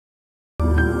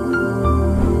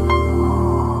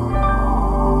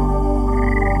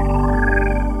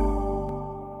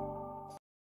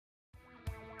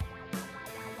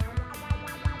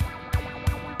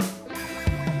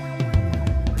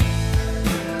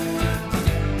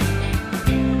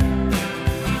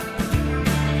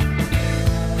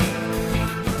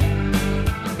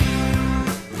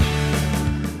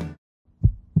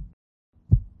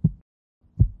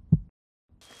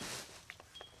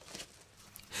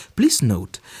Please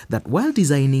note that while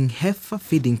designing heifer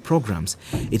feeding programs,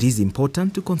 it is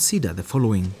important to consider the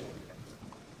following.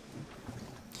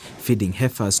 Feeding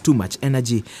heifers too much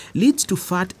energy leads to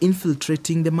fat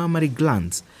infiltrating the mammary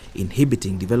glands,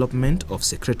 inhibiting development of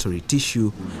secretory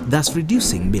tissue, thus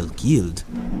reducing milk yield.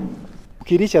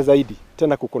 Ukilisha zaidi,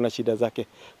 tena kukona shida zake.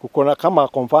 Kukona kama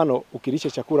kwa mfano, ukilisha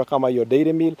chakula kama hiyo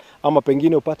dairy meal, ama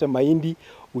pengine upate mahindi,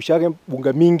 ushage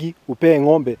bunga mingi, upee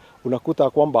ng'ombe, unakuta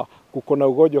kwamba kukona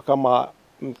ugonjwa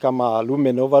kama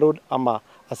lumen overload ama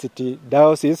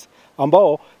acidosis,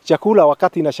 ambao chakula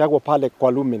wakati inashagwa pale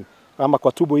kwa lumen, ama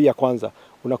kwa tubo hii ya kwanza,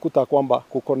 unakuta kwamba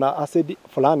kukona acid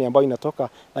fulani ambayo inatoka,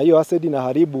 na hiyo acid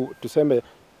inaharibu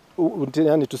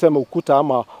tuseme ukuta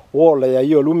ama wall ya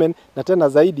hiyo lumen, na tena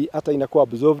zaidi hata inakuwa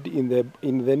absorbed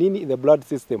in the blood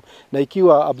system, na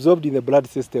ikiwa absorbed in the blood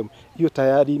system, hiyo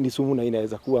tayari ni sumu na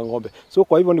inaweza kuwa ng'ombe. So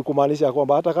kwa hivyo ni kumaanisha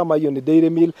kwamba hata kama hiyo ni dairy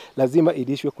meal, lazima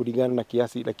ilishwe kulingana na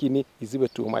kiasi, lakini isiwe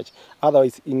too much,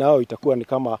 otherwise itakuwa ni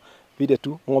kama vile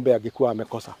tu ng'ombe angekuwa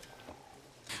amekosa.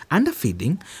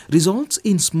 Underfeeding results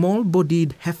in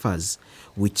small-bodied heifers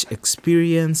which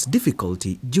experience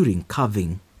difficulty during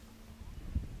calving.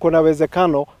 Kuna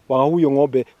uwezekano wa huyo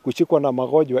ng'ombe kushikwa na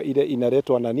magonjwa ile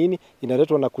inaletwa na nini?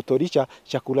 Inaletwa na kutorisha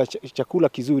chakula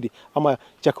kizuri, ama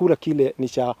chakula kile ni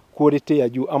cha quality ya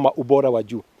juu ama ubora wa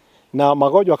juu. Na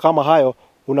magonjwa kama hayo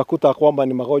unakuta kwamba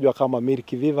ni magonjwa kama milk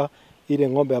fever, ile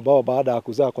ng'ombe ambao baada ya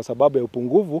kuzaa kwa sababu ya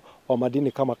upungufu wa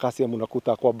madini kama calcium,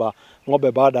 unakuta kwamba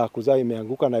ng'ombe baada ya kuzaa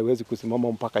imeanguka na haiwezi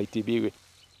kusimama mpaka itibiwe.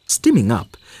 Steaming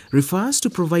up refers to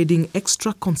providing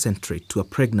extra concentrate to a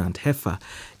pregnant heifer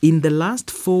in the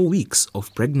last 4 weeks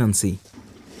of pregnancy.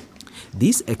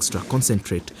 This extra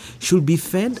concentrate should be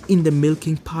fed in the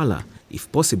milking parlor, if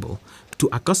possible, to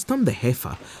accustom the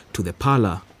heifer to the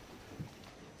parlor.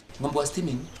 Ng'ombe wa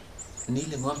steaming ni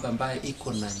ile ng'ombe ambaye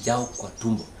iko na njao kwa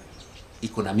tumbo,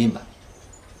 iko na mimba.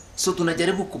 So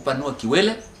tunajaribu kupanua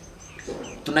kiwele,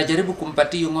 tunajaribu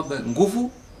kumpatia ng'ombe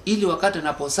nguvu ili wakati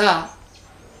anapozaa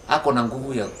ako na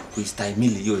nguvu ya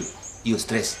kuistahimili hiyo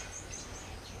stress.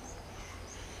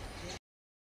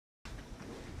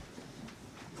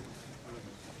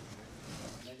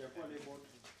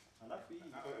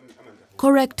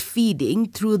 Correct feeding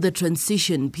through the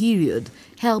transition period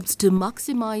helps to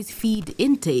maximize feed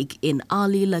intake in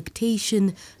early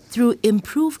lactation through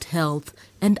improved health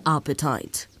and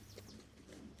appetite.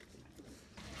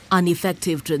 An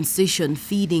effective transition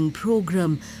feeding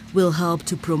program will help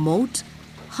to promote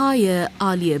higher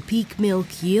earlier peak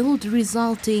milk yield,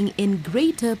 resulting in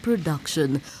greater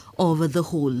production over the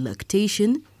whole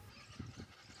lactation,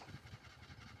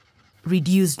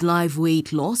 reduced live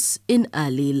weight loss in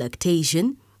early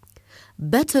lactation,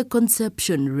 better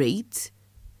conception rate,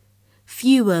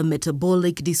 fewer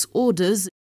metabolic disorders,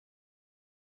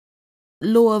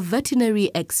 lower veterinary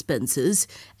expenses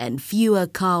and fewer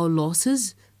cow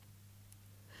losses,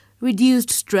 reduced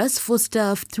stress for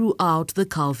staff throughout the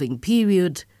calving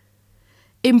period,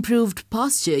 improved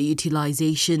pasture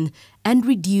utilization and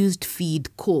reduced feed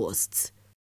costs.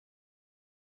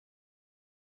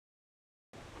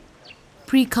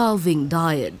 Pre-calving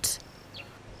diet.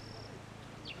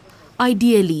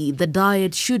 Ideally, the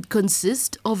diet should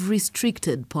consist of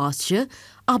restricted pasture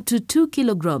up to 2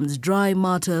 kilograms dry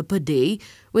matter per day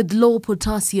with low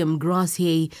potassium grass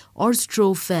hay or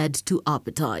straw fed to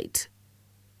appetite.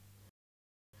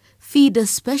 Feed a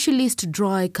specialist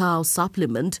dry cow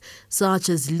supplement such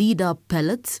as lead-up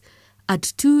pellets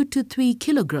at 2 to 3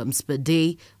 kilograms per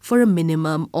day for a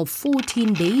minimum of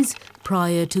 14 days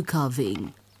prior to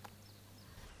calving.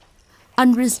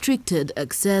 Unrestricted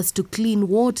access to clean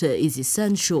water is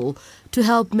essential to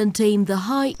help maintain the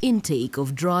high intake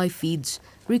of dry feeds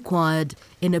required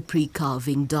in a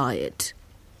pre-calving diet.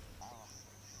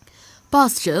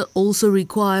 Pasture also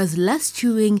requires less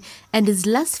chewing and is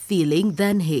less filling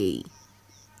than hay.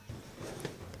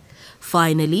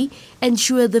 Finally,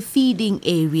 ensure the feeding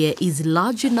area is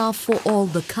large enough for all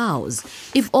the cows.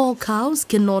 If all cows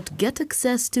cannot get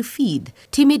access to feed,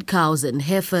 timid cows and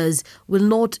heifers will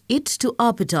not eat to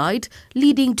appetite,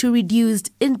 leading to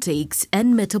reduced intakes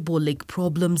and metabolic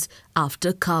problems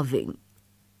after calving.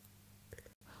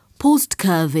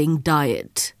 Post-calving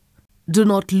diet. Do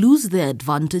not lose the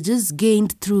advantages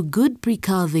gained through good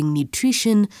pre-calving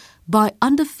nutrition by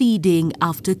underfeeding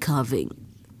after calving.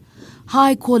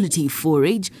 High-quality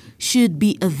forage should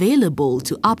be available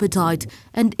to appetite,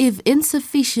 and if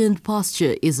insufficient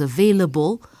pasture is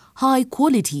available,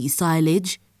 high-quality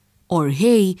silage or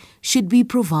hay should be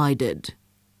provided.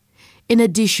 In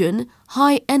addition,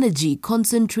 high-energy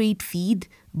concentrate feed,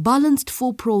 balanced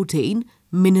for protein,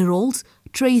 minerals,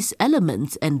 trace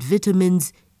elements and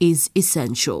vitamins is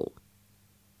essential.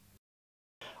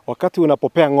 Wakati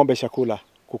unapopea ng'ombe chakula,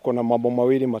 kuko na mambo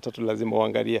mawili matatu lazima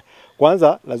uangalie.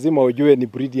 Kwanza lazima ujue ni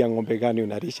breed ya ng'ombe gani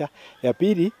unalisha. Ya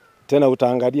pili tena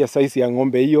utaangalia size ya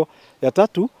ng'ombe hiyo. Ya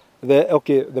tatu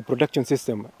the production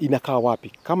system inakaa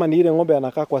wapi. Kama ni ile ng'ombe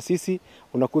anakaa kwa sisi,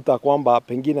 unakuta kwamba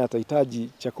pengine atahitaji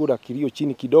chakula kilio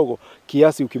chini kidogo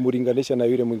kiasi ukimlinganisha na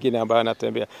yule mwingine ambaye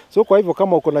anatembea. So kwa hivyo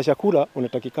kama uko na chakula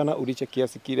unatakikana ulishe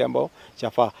kiasi kile ambao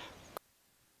chafaa.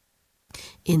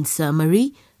 In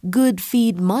summary, good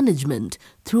feed management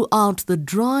throughout the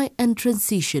dry and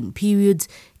transition periods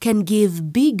can give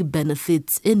big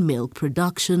benefits in milk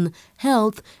production,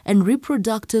 health, and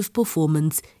reproductive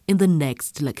performance in the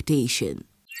next lactation.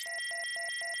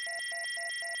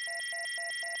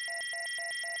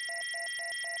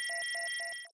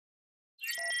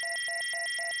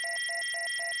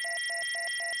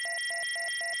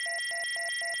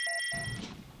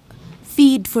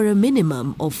 Feed for a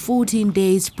minimum of 14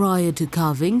 days prior to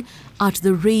calving at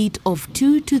the rate of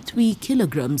 2 to 3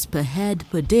 kilograms per head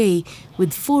per day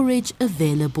with forage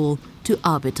available to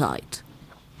appetite.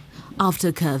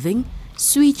 After calving,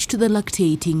 switch to the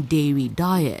lactating dairy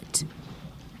diet.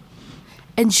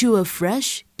 Ensure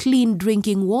fresh, clean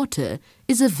drinking water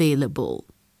is available.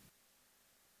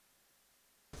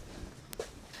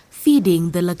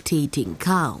 Feeding the lactating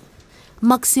cow.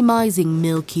 Maximizing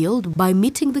milk yield by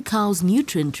meeting the cow's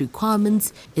nutrient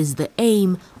requirements is the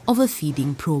aim of a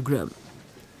feeding program.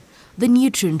 The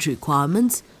nutrient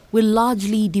requirements will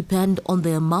largely depend on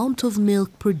the amount of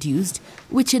milk produced,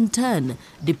 which in turn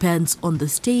depends on the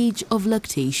stage of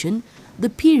lactation,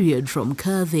 the period from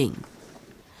calving.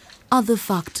 Other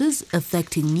factors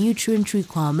affecting nutrient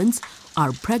requirements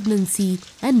are pregnancy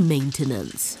and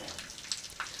maintenance.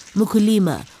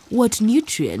 Mkulima, what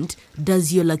nutrient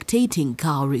does your lactating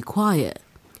cow require?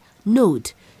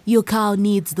 Note, your cow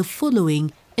needs the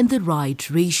following in the right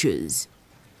ratios: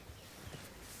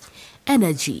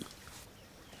 energy,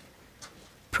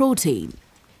 protein,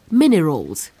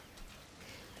 minerals,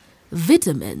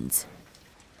 vitamins,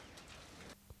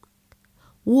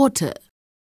 water.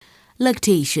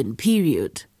 Lactation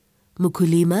period.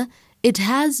 Mkulima, it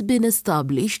has been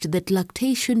established that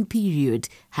lactation period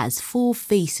has 4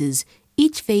 phases.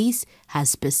 Each phase has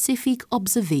specific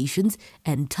observations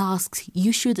and tasks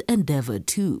you should endeavor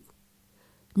to.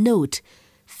 Note,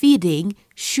 feeding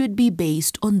should be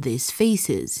based on these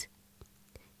phases.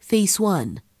 Phase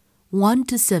 1, 1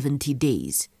 to 70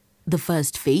 days. The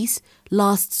first phase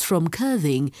lasts from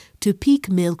calving to peak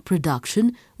milk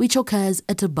production, which occurs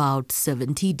at about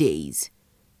 70 days.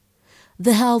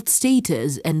 The health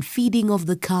status and feeding of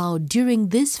the cow during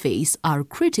this phase are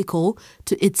critical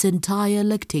to its entire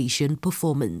lactation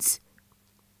performance.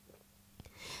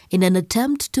 In an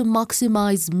attempt to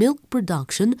maximize milk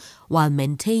production while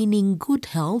maintaining good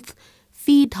health,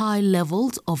 feed high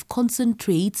levels of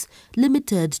concentrates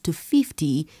limited to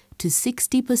 50 to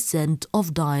 60%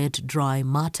 of diet dry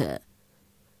matter.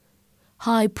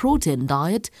 High protein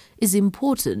diet is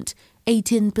important,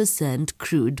 18%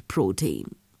 crude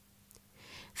protein.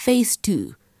 Phase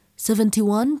 2,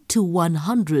 71 to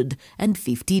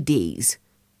 150 days.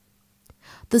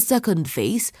 The second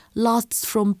phase lasts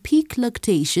from peak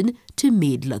lactation to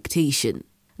mid-lactation.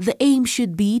 The aim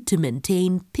should be to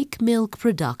maintain peak milk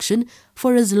production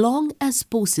for as long as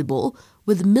possible,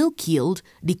 with milk yield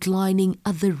declining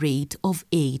at the rate of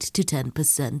 8 to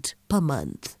 10% per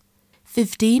month.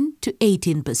 15 to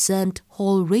 18%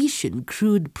 whole ration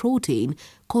crude protein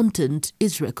content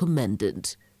is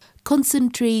recommended.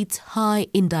 Concentrates high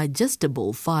in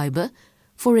digestible fiber,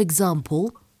 for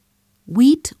example,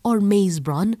 wheat or maize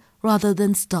bran rather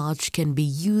than starch, can be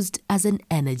used as an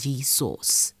energy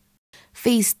source.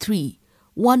 Phase 3,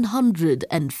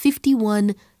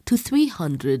 151 to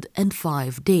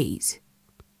 305 days.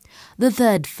 The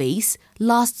third phase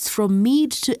lasts from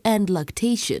mid to end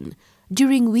lactation,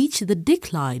 during which the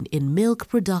decline in milk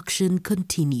production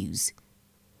continues.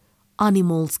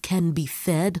 Animals can be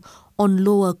fed on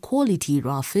lower quality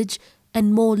roughage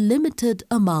and more limited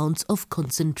amounts of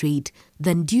concentrate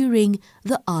than during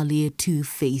the earlier 2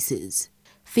 phases.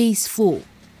 Phase 4,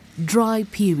 dry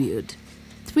period,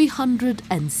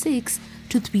 306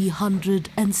 to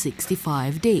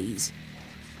 365 days.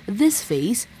 This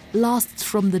phase lasts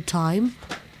from the time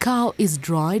cow is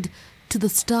dried to the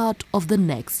start of the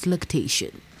next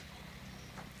lactation.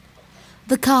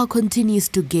 The cow continues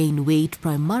to gain weight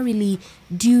primarily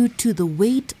due to the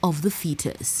weight of the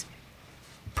fetus.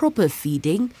 Proper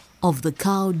feeding of the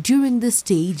cow during this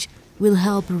stage will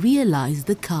help realize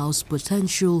the cow's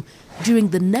potential during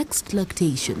the next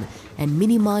lactation and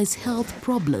minimize health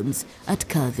problems at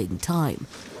calving time.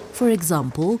 For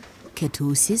example,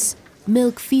 ketosis,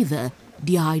 milk fever,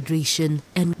 dehydration,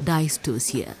 and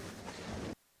dystocia.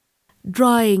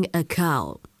 Drying a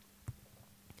cow.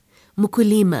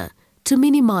 Mkulima, to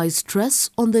minimize stress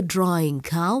on the drying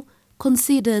cow,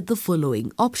 consider the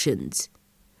following options.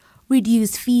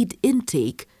 Reduce feed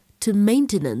intake to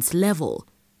maintenance level.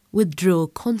 Withdraw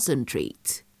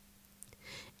concentrate.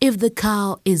 If the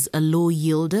cow is a low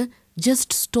yielder,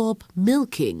 just stop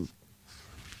milking.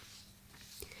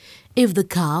 If the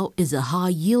cow is a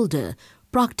high yielder,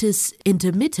 practice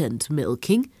intermittent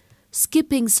milking,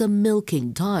 skipping some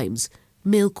milking times.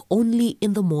 Milk only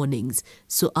in the mornings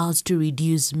so as to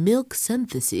reduce milk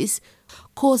synthesis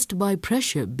caused by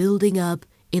pressure building up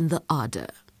in the udder.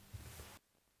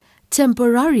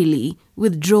 Temporarily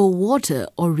withdraw water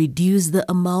or reduce the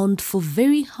amount for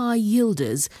very high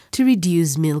yielders to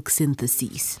reduce milk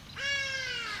synthesis.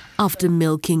 After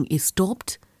milking is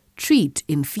stopped,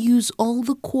 infuse all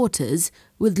the quarters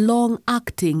with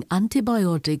long-acting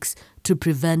antibiotics to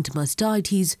prevent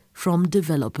mastitis from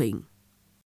developing.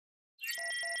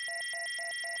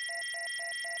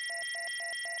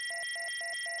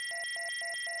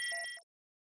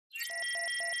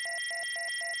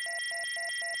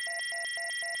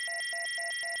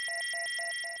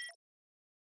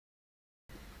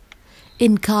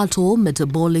 In cattle,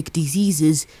 metabolic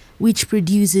diseases, which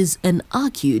produces an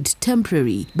acute,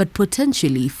 temporary, but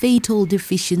potentially fatal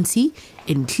deficiency,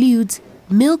 includes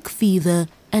milk fever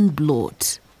and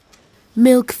bloat.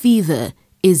 Milk fever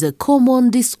is a common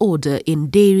disorder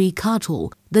in dairy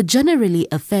cattle that generally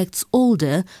affects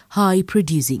older,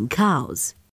 high-producing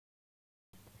cows.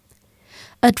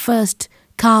 At first,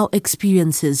 cow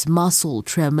experiences muscle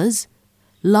tremors,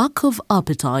 lack of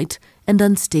appetite, and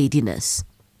unsteadiness.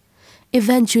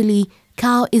 Eventually,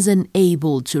 cow is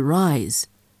unable to rise.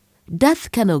 Death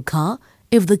can occur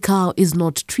if the cow is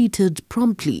not treated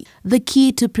promptly. The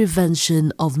key to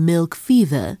prevention of milk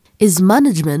fever is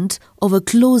management of a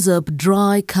close-up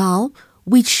dry cow,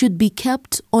 which should be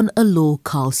kept on a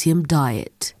low-calcium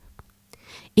diet.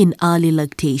 In early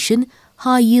lactation,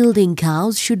 high-yielding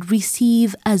cows should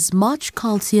receive as much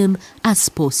calcium as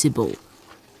possible.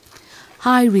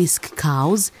 High-risk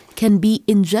cows can be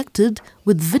injected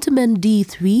with vitamin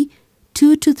D3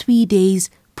 2 to 3 days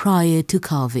prior to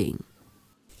calving.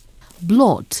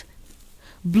 Bloat.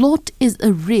 Bloat is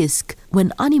a risk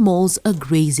when animals are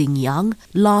grazing young,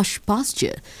 lush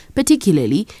pasture,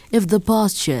 particularly if the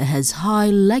pasture has high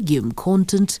legume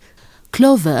content,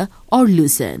 clover or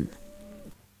lucerne.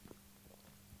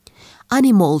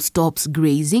 Animal stops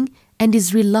grazing and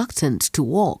is reluctant to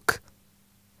walk.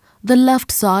 The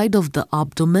left side of the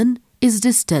abdomen is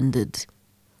distended.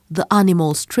 The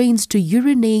animal strains to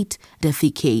urinate,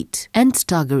 defecate, and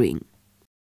staggering.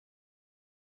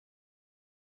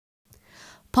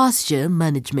 Pasture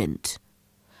management.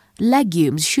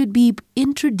 Legumes should be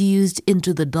introduced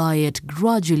into the diet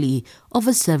gradually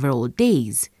over several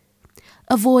days.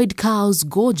 Avoid cows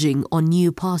gorging on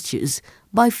new pastures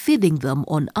by feeding them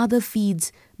on other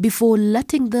feeds before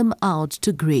letting them out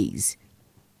to graze.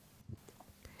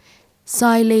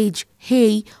 Silage,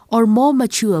 hay, or more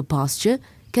mature pasture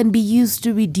can be used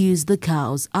to reduce the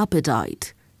cow's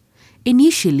appetite.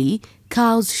 Initially,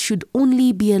 cows should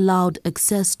only be allowed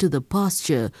access to the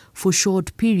pasture for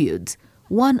short periods,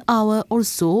 1 hour or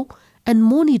so, and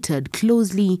monitored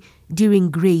closely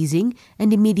during grazing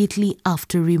and immediately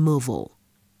after removal.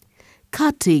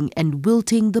 Cutting and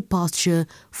wilting the pasture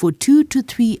for 2 to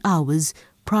 3 hours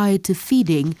prior to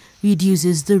feeding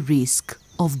reduces the risk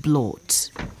of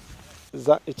bloat.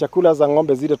 Chakula za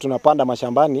ng'ombe zile tunapanda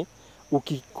mashambani,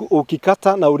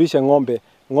 ukikata na ulishe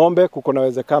ng'ombe kuko na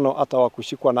uwezekano hata wa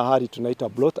kushikwa na hali tunaita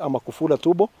bloat ama kufura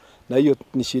tumbo, na hiyo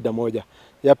ni shida moja.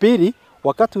 Ya pili,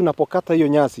 wakati unapokata hiyo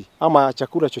nyasi ama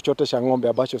chakula chochote cha ng'ombe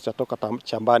ambacho chatoka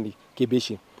shambani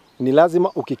kibishi, ni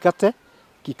lazima ukikate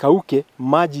kikauke,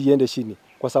 maji iende chini,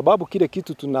 kwa sababu kile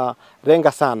kitu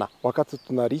tunarenga sana wakati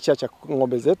tunalisha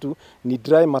ng'ombe zetu ni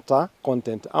dry matter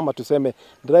content, ama tuseme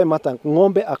dry matter.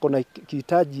 Ng'ombe akona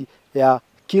kihitaji ya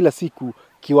kila siku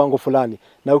kiwango fulani,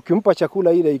 na ukimpa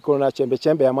chakula ile iko na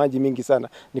chembe ya maji mingi sana,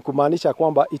 ni kumaanisha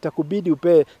kwamba itakubidi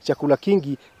upe chakula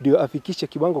kingi ndio afikishe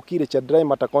kiwango kile cha dry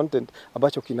matter content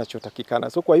ambacho kinachotakikana.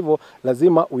 So kwa hivyo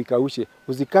lazima uikaushe,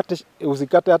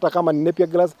 uzikate hata kama ni napier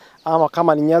grass ama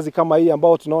kama ni nyazi kama hii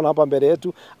ambao tunaona hapa mbele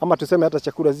yetu, ama tuseme hata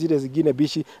chakula zile zingine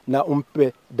bishi, na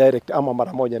umpe direct ama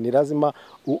mara moja. Ni lazima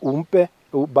umpe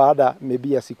baada maybe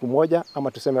ya siku moja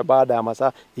ama tuseme baada ya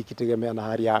masaa, ikitegemea na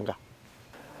hali ya anga.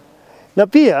 Na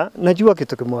pia najua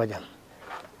kitu kimoja.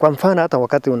 Kwa mfano hata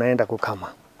wakati unaenda kukama,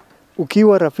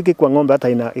 ukiwa rafiki kwa ng'ombe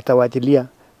hata itawajilia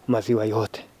maziwa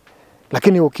yote.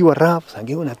 Lakini ukiwa rafu,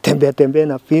 sangi unatembea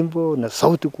na fimbo na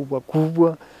sauti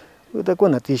kubwa, utakuwa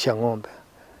natisha ng'ombe,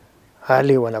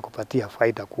 hali wanakupatia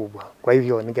faida kubwa. Kwa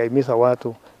hivyo ningehimiza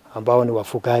watu ambao ni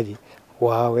wafugaji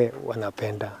wawe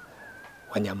wanapenda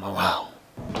wanyama wao.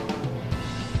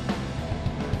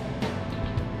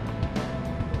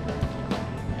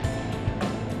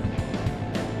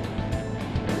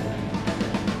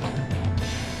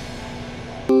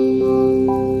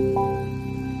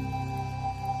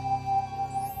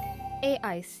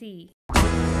 AIC